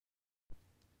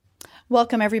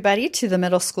Welcome, everybody, to the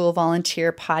Middle School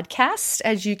Volunteer Podcast.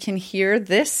 As you can hear,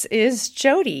 this is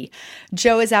Jody.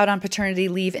 Joe is out on paternity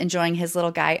leave enjoying his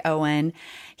little guy, Owen.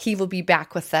 He will be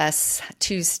back with us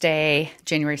Tuesday,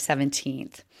 January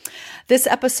 17th. This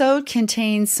episode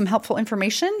contains some helpful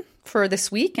information for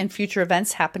this week and future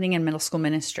events happening in middle school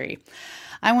ministry.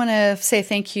 I want to say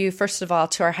thank you, first of all,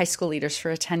 to our high school leaders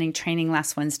for attending training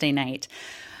last Wednesday night.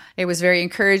 It was very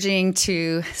encouraging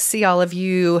to see all of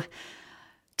you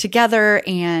together,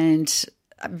 and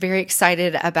I'm very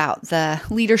excited about the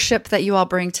leadership that you all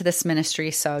bring to this ministry.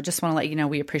 So just want to let you know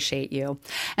we appreciate you.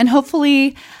 And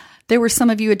hopefully there were some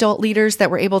of you adult leaders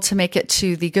that were able to make it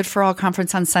to the Good for All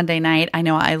conference on Sunday night. I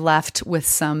know I left with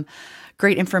some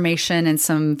great information and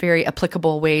some very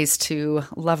applicable ways to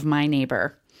love my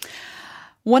neighbor.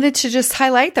 Wanted to just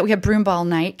highlight that we have Broomball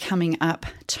night coming up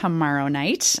tomorrow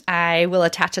night. I will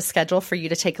attach a schedule for you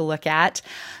to take a look at.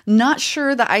 Not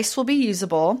sure the ice will be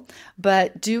usable,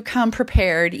 but do come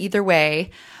prepared either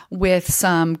way with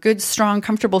some good, strong,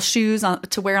 comfortable shoes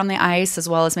to wear on the ice, as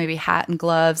well as maybe hat and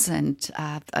gloves and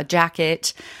a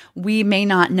jacket. We may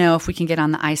not know if we can get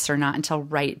on the ice or not until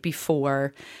right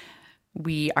before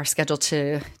we are scheduled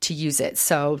to use it.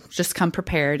 So just come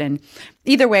prepared. And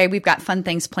either way, we've got fun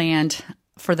things planned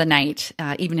for the night,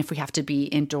 even if we have to be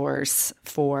indoors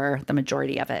for the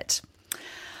majority of it.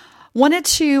 Wanted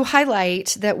to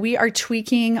highlight that we are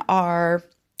tweaking our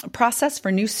process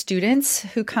for new students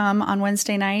who come on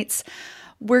Wednesday nights.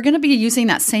 We're going to be using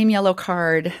that same yellow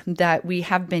card that we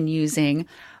have been using,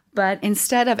 but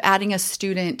instead of adding a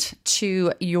student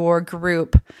to your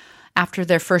group after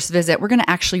their first visit, we're going to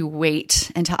actually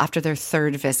wait until after their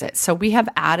third visit. So we have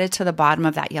added to the bottom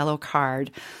of that yellow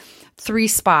card 3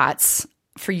 spots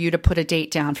for you to put a date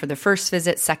down for the first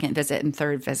visit, second visit, and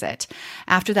third visit.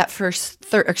 After that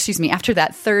after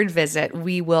that third visit,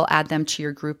 we will add them to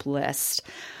your group list.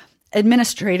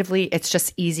 Administratively, it's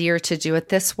just easier to do it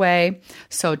this way.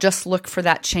 So just look for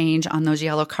that change on those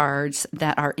yellow cards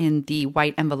that are in the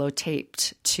white envelope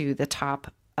taped to the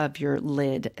top of your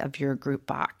lid of your group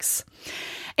box.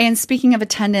 And speaking of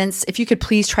attendance, if you could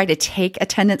please try to take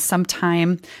attendance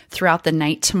sometime throughout the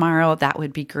night tomorrow, that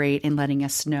would be great in letting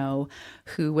us know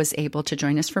who was able to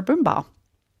join us for Broomball.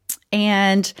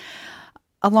 And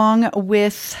along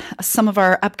with some of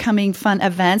our upcoming fun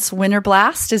events, Winter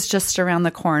Blast is just around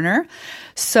the corner.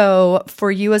 So for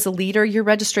you as a leader, your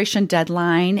registration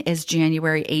deadline is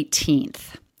January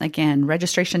 18th. Again,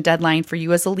 registration deadline for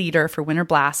you as a leader for Winter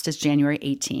Blast is January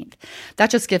 18th.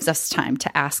 That just gives us time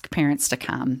to ask parents to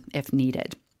come if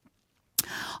needed.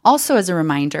 Also, as a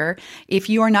reminder,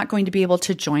 if you are not going to be able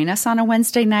to join us on a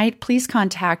Wednesday night, please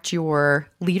contact your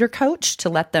leader coach to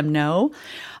let them know.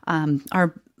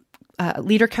 Our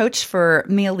leader coach for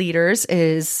male leaders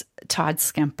is Todd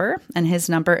Skemper, and his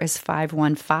number is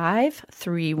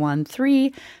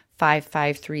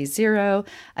 515-313-5530.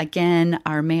 Again,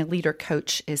 our male leader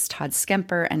coach is Todd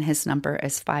Skemper, and his number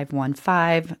is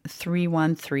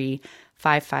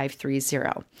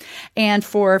 515-313-5530. And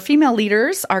for female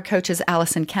leaders, our coach is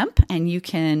Allison Kemp, and you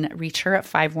can reach her at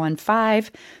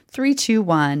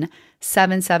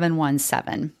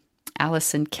 515-321-7717.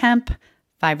 Allison Kemp,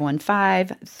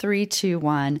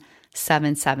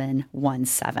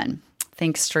 515-321-7717.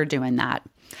 Thanks for doing that.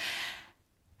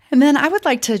 And then I would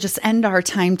like to just end our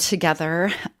time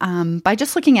together by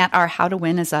just looking at our How to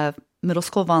Win as a Middle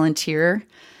School Volunteer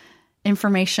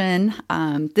information.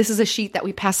 This is a sheet that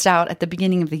we passed out at the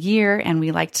beginning of the year, and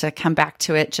we like to come back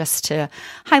to it just to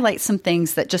highlight some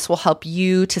things that just will help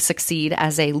you to succeed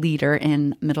as a leader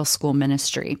in middle school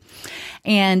ministry.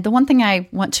 And the one thing I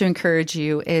want to encourage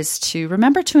you is to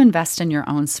remember to invest in your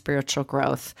own spiritual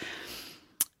growth.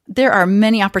 There are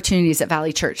many opportunities at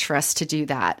Valley Church for us to do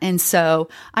that. And so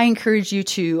I encourage you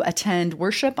to attend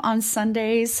worship on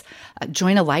Sundays,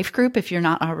 join a life group if you're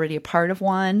not already a part of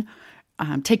one,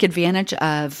 take advantage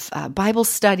of Bible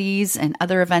studies and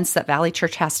other events that Valley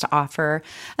Church has to offer,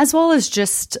 as well as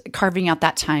just carving out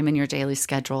that time in your daily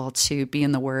schedule to be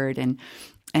in the Word and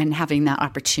having that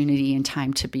opportunity and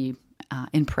time to be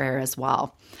in prayer as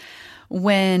well.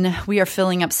 When we are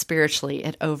filling up spiritually,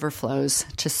 it overflows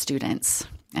to students.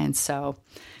 And so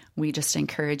we just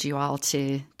encourage you all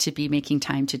to be making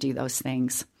time to do those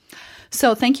things.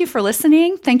 So thank you for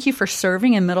listening. Thank you for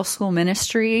serving in middle school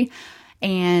ministry.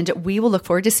 And we will look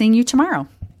forward to seeing you tomorrow.